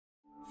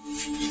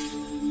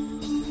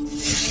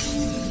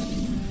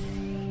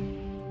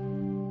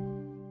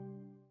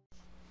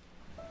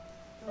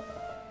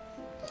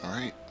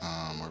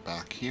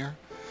here,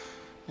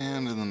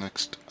 and in the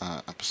next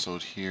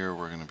episode here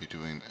we're going to be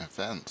doing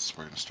events.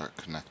 We're going to start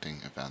connecting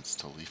events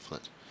to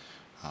Leaflet.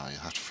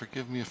 You'll have to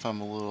forgive me if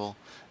I'm a little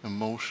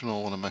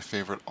emotional. One of my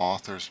favorite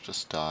authors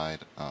just died,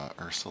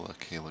 Ursula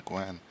K. Le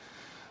Guin.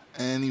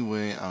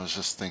 Anyway, I was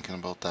just thinking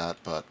about that,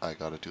 but I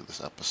got to do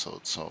this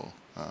episode, so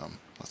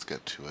let's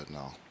get to it and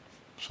I'll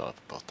shut up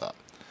about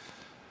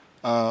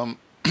that.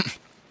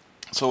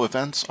 So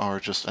events are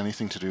just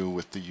anything to do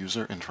with the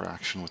user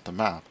interaction with the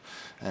map,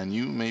 and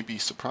you may be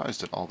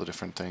surprised at all the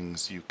different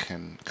things you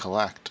can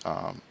collect.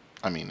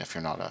 I mean, if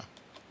you're not a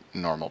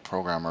normal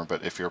programmer,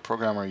 but if you're a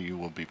programmer, you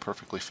will be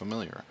perfectly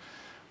familiar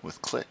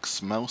with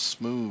clicks, mouse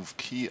move,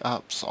 key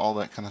ups, all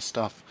that kind of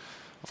stuff.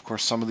 Of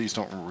course, some of these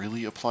don't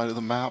really apply to the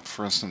map.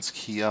 For instance,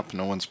 key up,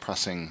 no one's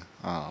pressing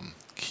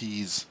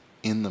keys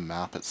in the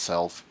map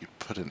itself. You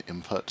put an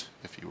input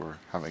if you were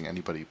having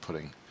anybody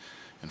putting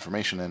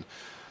information in.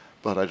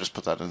 But I just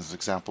put that as an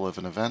example of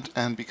an event,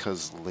 and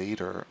because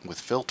later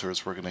with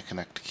filters we're going to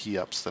connect key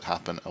ups that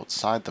happen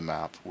outside the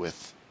map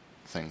with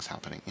things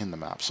happening in the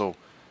map. So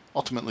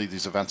ultimately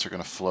these events are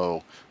going to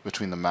flow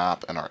between the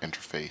map and our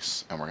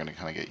interface, and we're going to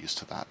kind of get used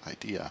to that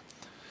idea.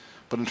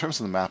 But in terms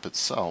of the map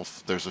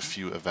itself, there's a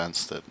few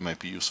events that might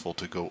be useful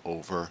to go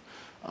over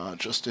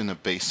just in a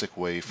basic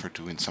way for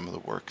doing some of the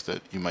work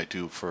that you might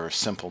do for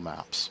simple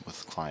maps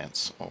with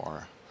clients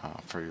or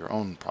for your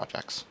own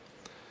projects.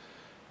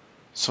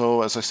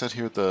 So as I said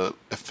here, the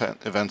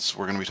events,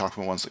 we're going to be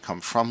talking about ones that come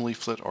from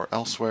Leaflet or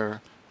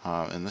elsewhere.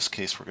 In this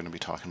case, we're going to be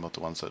talking about the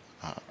ones that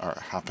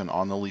happen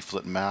on the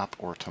Leaflet map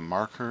or to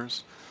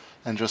markers,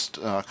 and just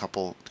a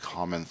couple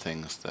common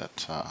things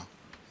that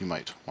you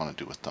might want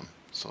to do with them.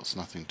 So it's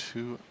nothing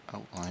too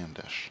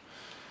outlandish.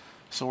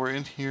 So we're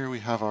in here, we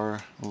have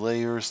our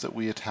layers that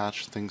we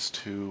attach things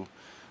to.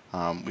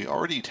 We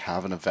already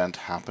have an event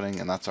happening,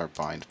 and that's our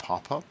bind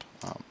pop-up.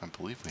 I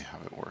believe we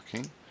have it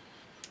working.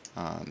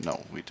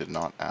 No, we did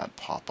not add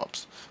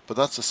pop-ups, but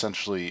that's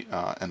essentially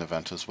an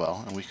event as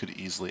well, and we could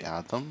easily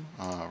add them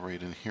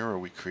right in here, or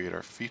we create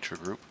our feature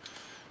group.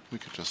 We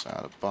could just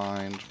add a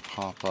bind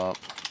pop-up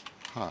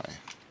hi,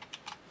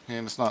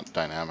 and it's not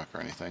dynamic or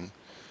anything,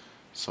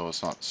 so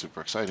it's not super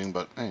exciting,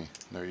 but hey,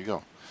 there you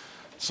go.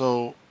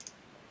 So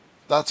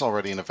that's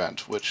already an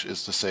event, which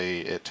is to say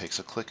it takes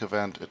a click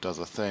event, it does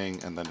a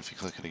thing, and then if you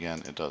click it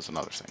again, it does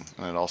another thing.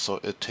 And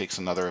it takes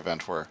another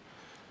event where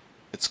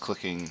it's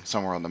clicking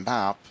somewhere on the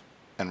map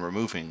and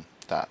removing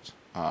that.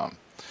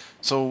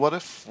 So what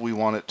if we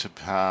want it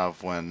to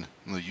have, when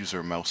the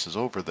user mouses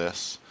over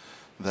this,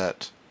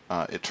 that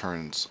it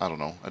turns, I don't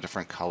know, a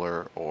different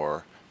color,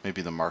 or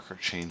maybe the marker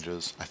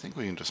changes. I think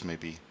we can just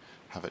maybe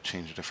have it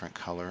change a different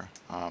color.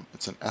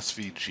 It's an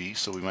SVG,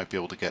 so we might be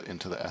able to get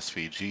into the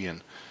SVG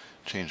and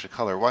change the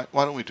color. Why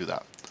don't we do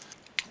that?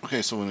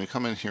 Okay, so when we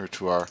come in here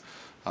to our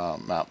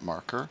map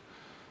marker,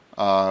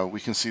 we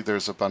can see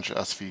there's a bunch of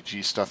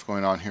SVG stuff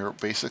going on here.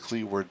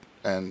 Basically, we're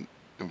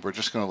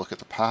just going to look at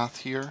the path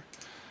here,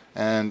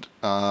 and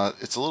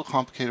it's a little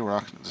complicated.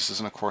 This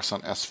isn't a course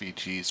on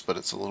SVGs, but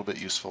it's a little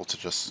bit useful to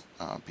just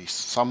be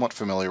somewhat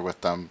familiar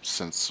with them,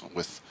 since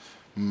with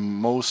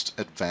most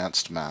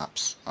advanced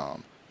maps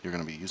you're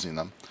going to be using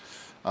them,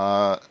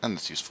 and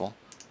it's useful.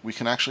 We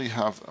can actually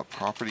have a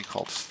property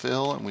called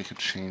fill, and we could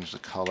change the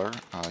color.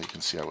 You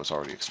can see I was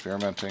already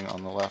experimenting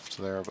on the left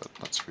there, but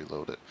let's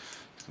reload it.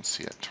 You can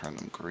see I turned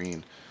them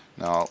green.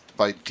 Now,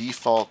 by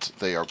default,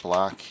 they are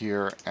black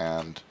here,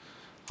 and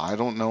I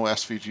don't know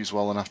SVGs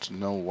well enough to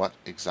know what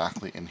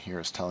exactly in here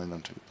is telling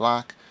them to be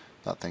black.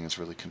 That thing is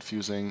really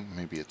confusing.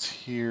 Maybe it's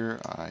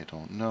here, I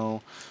don't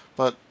know,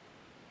 but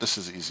this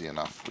is easy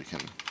enough. We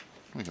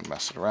can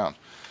mess it around.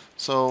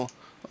 So,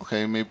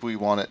 okay, maybe we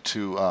want it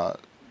to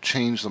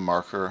change the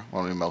marker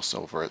when we mouse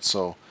over it.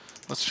 So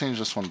let's change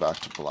this one back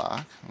to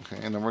black. Okay,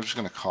 and then we're just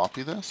going to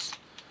copy this.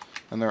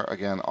 And there,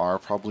 again, are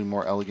probably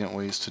more elegant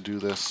ways to do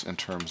this in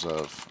terms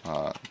of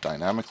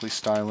dynamically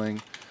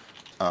styling.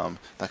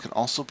 That can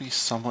also be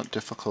somewhat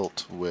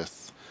difficult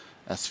with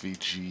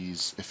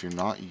SVGs if you're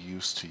not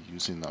used to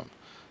using them.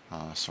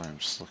 Sorry, I'm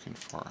just looking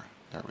for,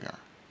 there we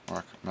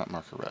are, map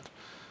marker red.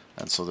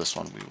 And so this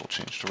one we will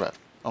change to red.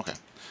 Okay,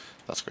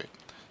 that's great.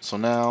 So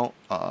now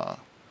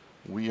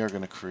we are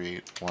going to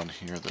create one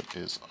here that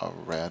is a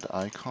red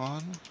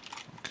icon.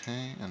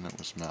 Okay, and it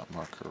was map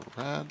marker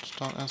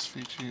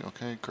red.svg.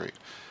 Okay, great.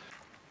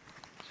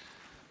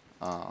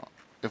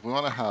 If we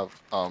want to have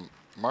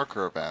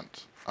marker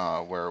event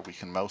where we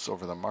can mouse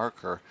over the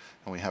marker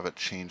and we have it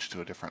change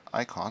to a different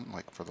icon,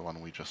 like for the one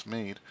we just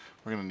made,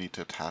 we're going to need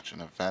to attach an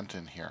event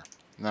in here.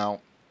 Now,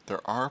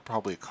 there are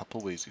probably a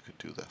couple ways you could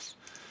do this.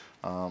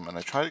 And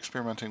I tried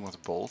experimenting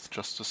with both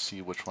just to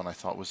see which one I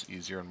thought was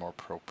easier and more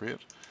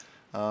appropriate.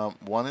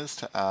 One is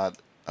to add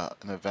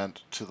an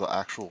event to the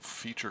actual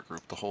feature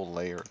group, the whole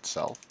layer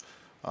itself,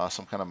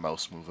 some kind of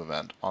mouse move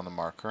event on the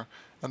marker,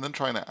 and then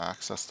trying to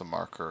access the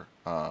marker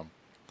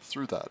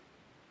through that.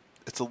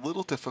 It's a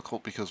little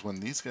difficult because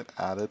when these get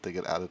added, they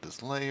get added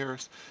as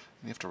layers,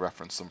 and you have to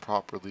reference them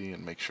properly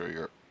and make sure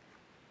you're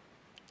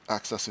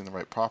accessing the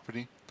right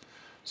property.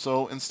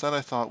 So instead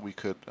I thought we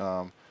could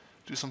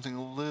do something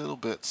a little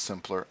bit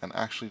simpler and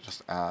actually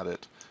just add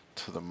it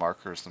to the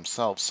markers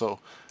themselves. So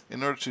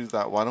in order to do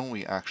that, why don't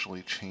we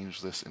actually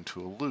change this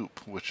into a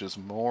loop, which is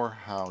more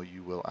how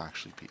you will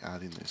actually be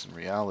adding these in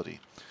reality.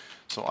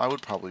 So I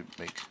would probably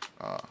make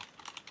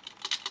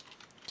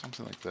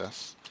something like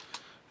this.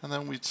 And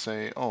then we'd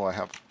say, oh, I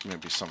have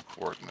maybe some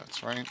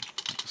coordinates, right?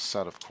 Like a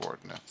set of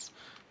coordinates.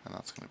 And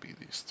that's going to be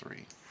these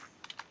three.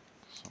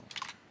 So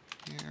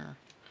here,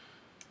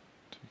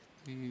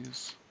 take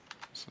these.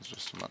 This is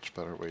just a much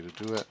better way to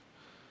do it.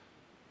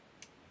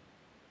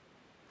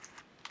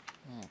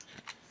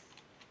 Okay.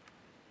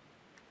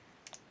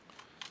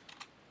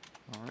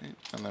 Alright,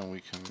 and then we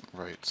can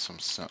write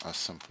a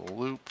simple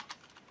loop,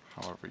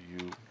 however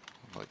you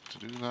would like to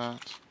do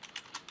that.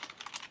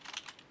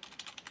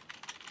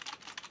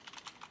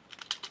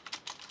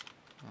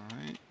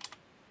 Alright.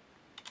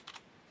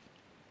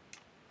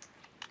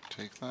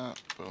 Take that,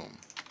 boom,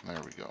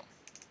 there we go.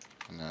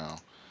 And now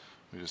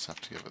we just have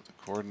to give it the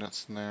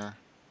coordinates in there,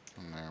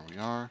 and there we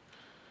are.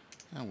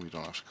 And we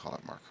don't have to call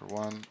it marker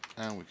 1,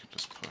 and we can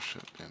just push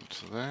it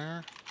into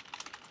there.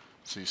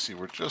 So you see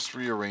we're just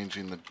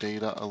rearranging the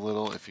data a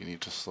little. If you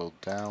need to slow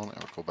down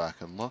or go back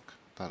and look,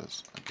 that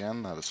is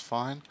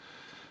fine.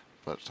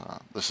 But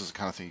this is the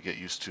kind of thing you get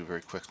used to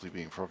very quickly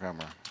being a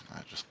programmer.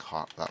 I just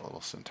caught that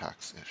little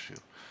syntax issue.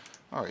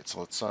 Alright, so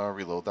let's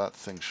reload that.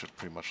 Things should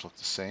pretty much look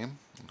the same.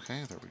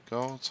 Okay, there we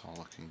go. It's all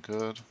looking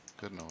good.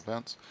 Good, no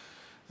events.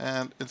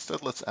 And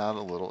instead, let's add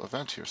a little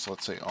event here. So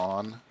let's say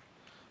on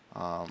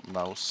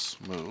mouse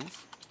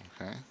move.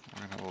 Okay, we're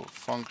going to have a little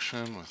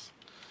function with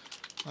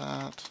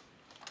that.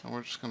 And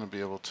we're just going to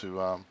be able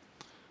to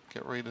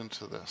get right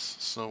into this.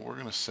 So we're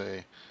going to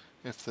say,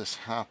 if this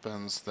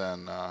happens,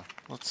 then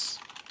let's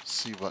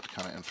see what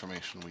kind of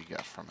information we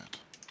get from it.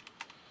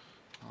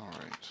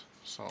 Alright,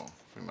 so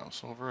if we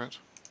mouse over it,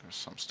 there's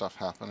some stuff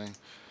happening.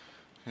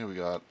 Here we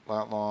got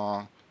lat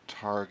long,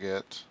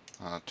 target.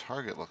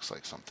 Target looks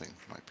like something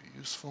might be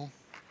useful.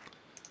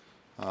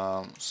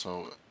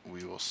 So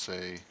we will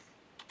say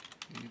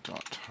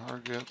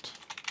e.target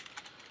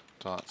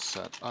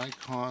 .set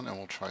icon, and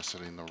we'll try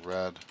setting the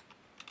red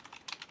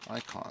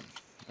icon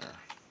there.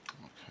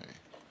 Okay,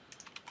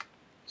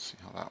 see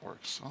how that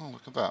works. Oh,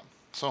 look at that.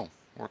 So,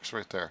 works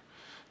right there.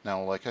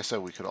 Now, like I said,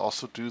 we could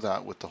also do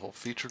that with the whole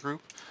feature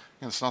group,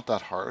 and it's not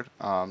that hard.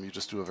 You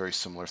just do a very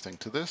similar thing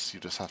to this. You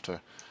just have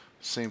to,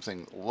 same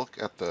thing, look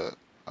at the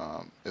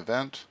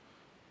event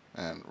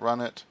and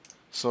run it.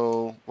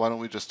 So why don't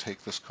we just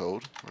take this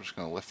code, we're just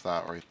going to lift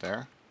that right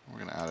there, we're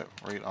going to add it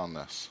right on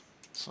this.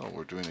 So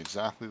we're doing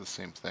exactly the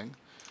same thing,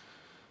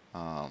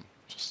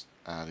 just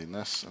adding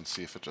this and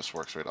see if it just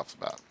works right off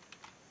the bat.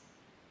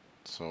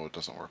 So it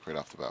doesn't work right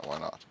off the bat, why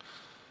not?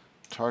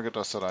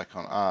 Target.set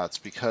icon, it's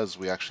because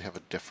we actually have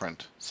a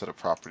different set of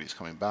properties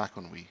coming back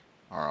when we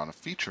are on a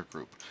feature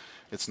group.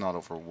 It's not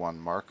over one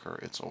marker,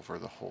 it's over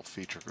the whole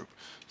feature group.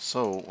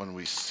 So when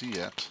we see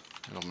it,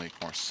 it'll make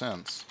more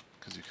sense,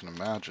 because you can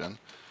imagine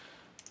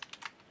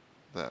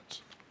that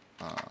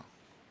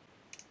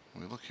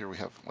when we look here, we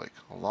have like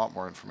a lot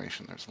more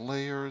information. There's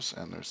layers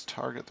and there's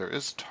target. There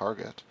is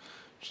target,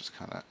 which is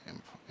kind of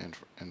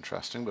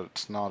interesting, but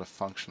it's not a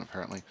function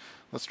apparently.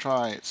 Let's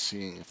try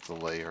seeing if the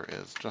layer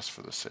is, just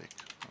for the sake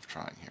of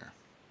trying here.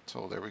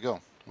 So there we go.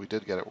 We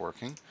did get it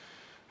working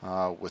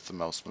with the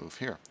mouse move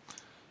here.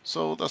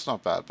 So that's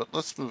not bad, but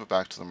let's move it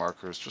back to the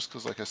markers just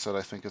because, like I said,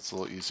 I think it's a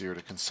little easier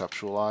to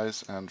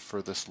conceptualize, and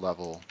for this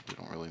level, we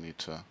don't really need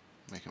to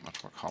make it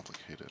much more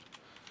complicated.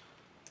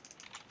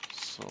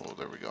 So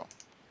there we go.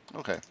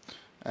 Okay,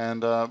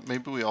 and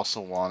maybe we also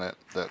want it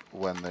that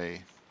when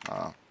they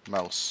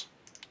mouse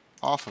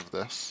off of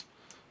this,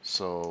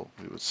 so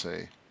we would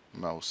say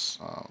mouse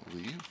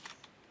leave,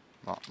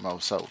 not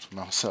mouse out,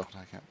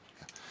 I can't,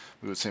 yeah.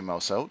 We would say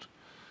mouse out,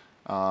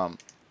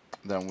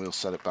 then we'll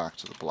set it back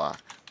to the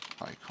black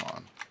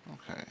icon.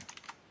 Okay,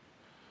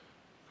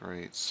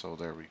 great, so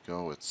there we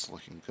go, it's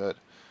looking good.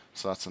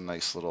 So that's a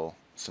nice little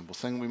simple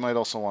thing. We might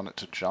also want it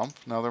to jump.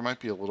 Now there might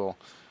be a little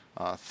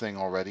thing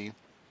already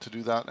to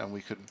do that, and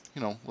we could,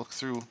 look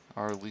through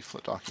our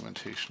leaflet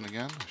documentation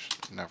again. I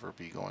should never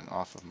be going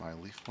off of my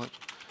leaflet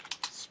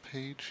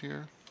page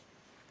here.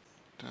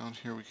 Down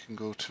here we can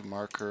go to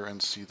marker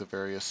and see the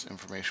various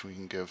information we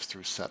can give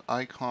through set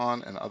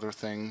icon and other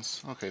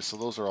things. Okay, so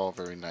those are all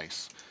very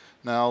nice.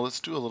 Now let's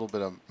do a little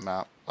bit of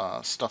map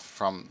stuff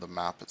from the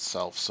map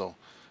itself. So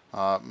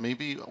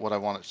maybe what I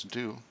want it to do,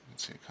 you can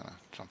see it kind of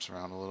jumps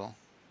around a little.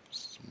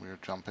 Some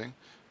weird jumping.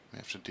 May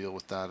have to deal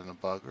with that in a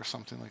bug or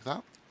something like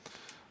that.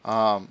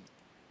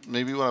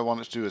 Maybe what I want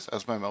it to do is,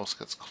 as my mouse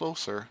gets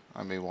closer,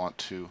 I may want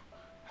to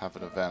have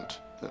an event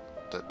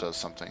that does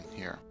something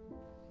here.